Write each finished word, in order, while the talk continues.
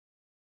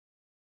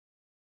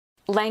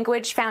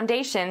Language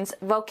Foundations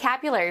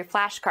Vocabulary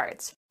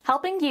Flashcards,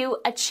 helping you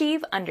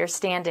achieve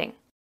understanding.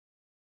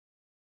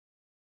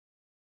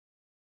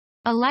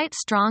 A light,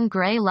 strong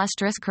gray,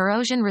 lustrous,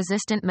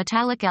 corrosion-resistant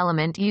metallic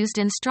element used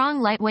in strong,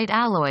 lightweight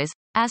alloys.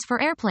 As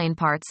for airplane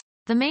parts,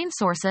 the main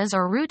sources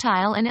are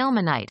rutile and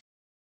ilmenite.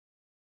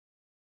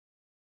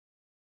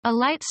 A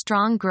light,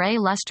 strong gray,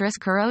 lustrous,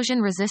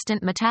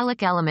 corrosion-resistant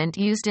metallic element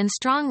used in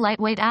strong,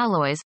 lightweight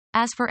alloys.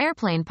 As for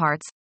airplane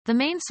parts, the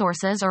main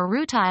sources are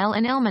rutile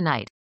and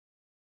ilmenite.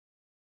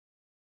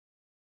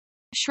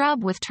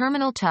 Shrub with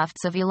terminal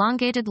tufts of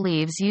elongated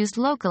leaves used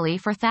locally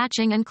for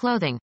thatching and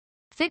clothing.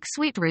 Thick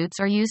sweet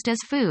roots are used as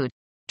food.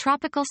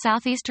 Tropical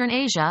southeastern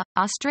Asia,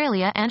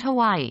 Australia and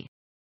Hawaii.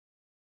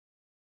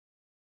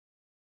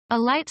 A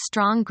light,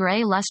 strong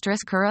gray,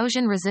 lustrous,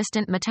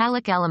 corrosion-resistant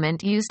metallic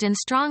element used in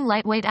strong,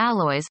 lightweight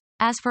alloys.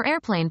 As for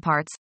airplane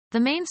parts,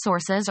 the main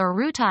sources are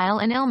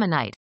rutile and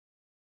ilmenite.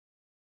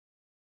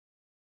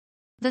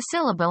 The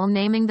syllable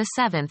naming the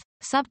seventh,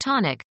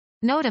 subtonic,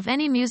 note of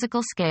any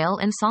musical scale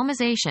and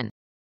psalmization.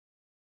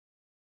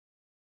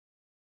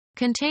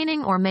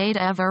 Containing or made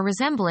of or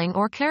resembling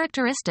or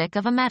characteristic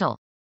of a metal.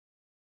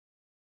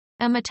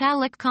 A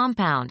metallic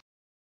compound.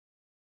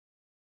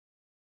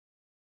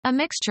 A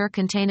mixture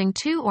containing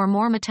two or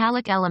more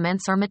metallic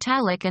elements or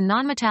metallic and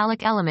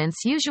nonmetallic elements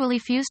usually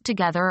fused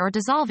together or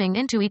dissolving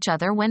into each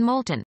other when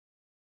molten.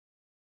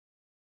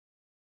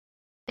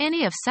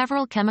 Any of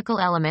several chemical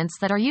elements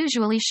that are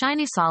usually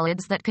shiny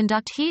solids that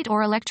conduct heat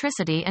or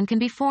electricity and can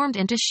be formed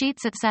into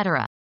sheets,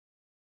 etc.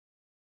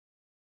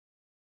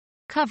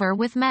 Cover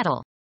with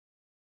metal.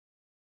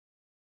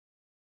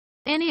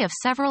 Any of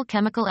several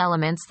chemical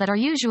elements that are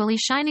usually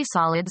shiny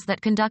solids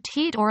that conduct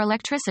heat or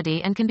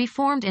electricity and can be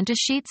formed into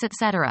sheets,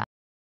 etc.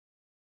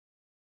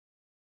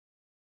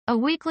 A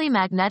weakly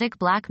magnetic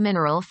black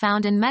mineral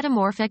found in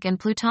metamorphic and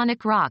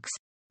plutonic rocks.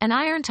 An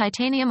iron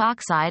titanium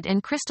oxide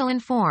in crystalline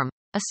form,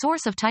 a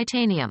source of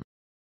titanium.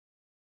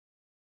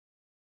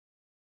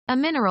 A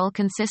mineral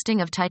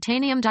consisting of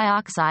titanium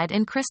dioxide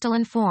in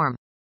crystalline form.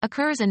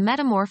 Occurs in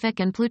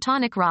metamorphic and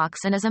plutonic rocks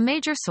and is a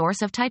major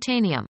source of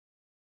titanium.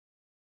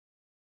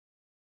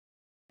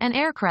 An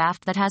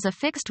aircraft that has a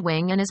fixed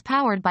wing and is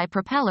powered by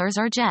propellers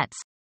or jets.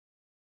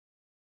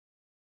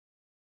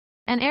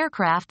 An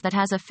aircraft that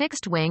has a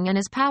fixed wing and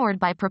is powered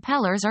by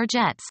propellers or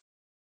jets.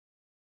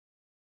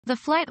 The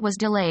flight was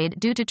delayed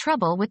due to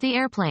trouble with the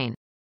airplane.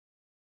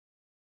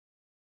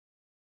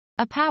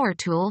 A power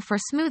tool for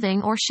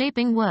smoothing or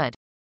shaping wood.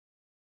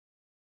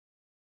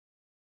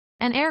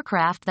 An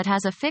aircraft that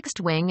has a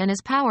fixed wing and is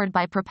powered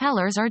by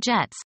propellers or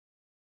jets.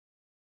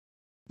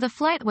 The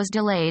flight was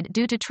delayed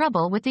due to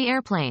trouble with the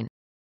airplane.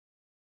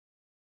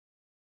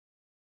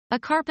 A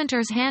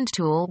carpenter's hand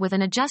tool with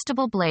an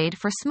adjustable blade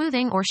for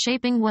smoothing or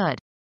shaping wood.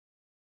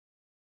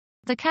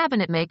 The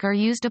cabinetmaker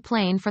used a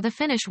plane for the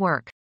finish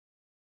work.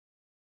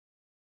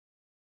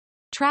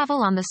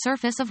 Travel on the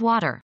surface of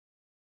water.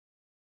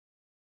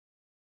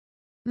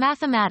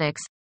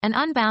 Mathematics, an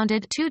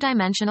unbounded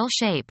two-dimensional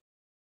shape.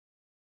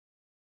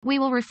 We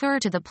will refer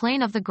to the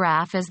plane of the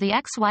graph as the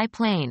xy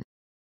plane.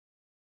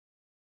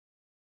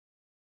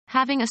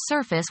 Having a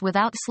surface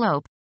without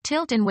slope,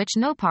 tilt in which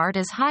no part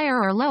is higher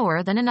or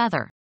lower than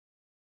another.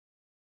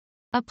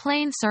 A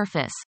plane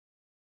surface.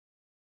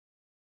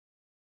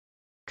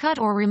 Cut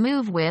or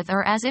remove with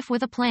or as if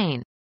with a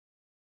plane.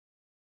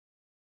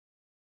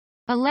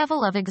 A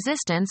level of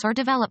existence or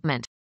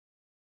development.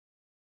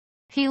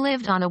 He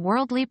lived on a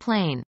worldly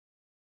plane.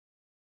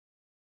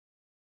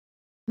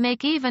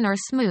 Make even or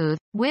smooth,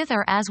 with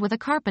or as with a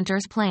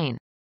carpenter's plane.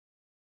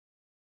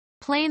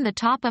 Plane the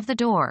top of the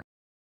door.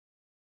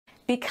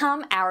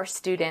 Become our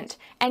student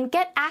and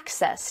get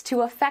access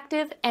to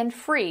effective and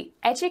free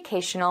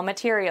educational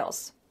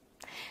materials.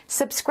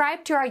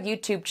 Subscribe to our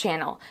YouTube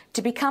channel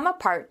to become a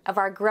part of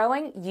our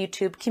growing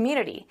YouTube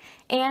community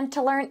and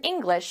to learn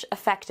English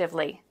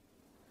effectively.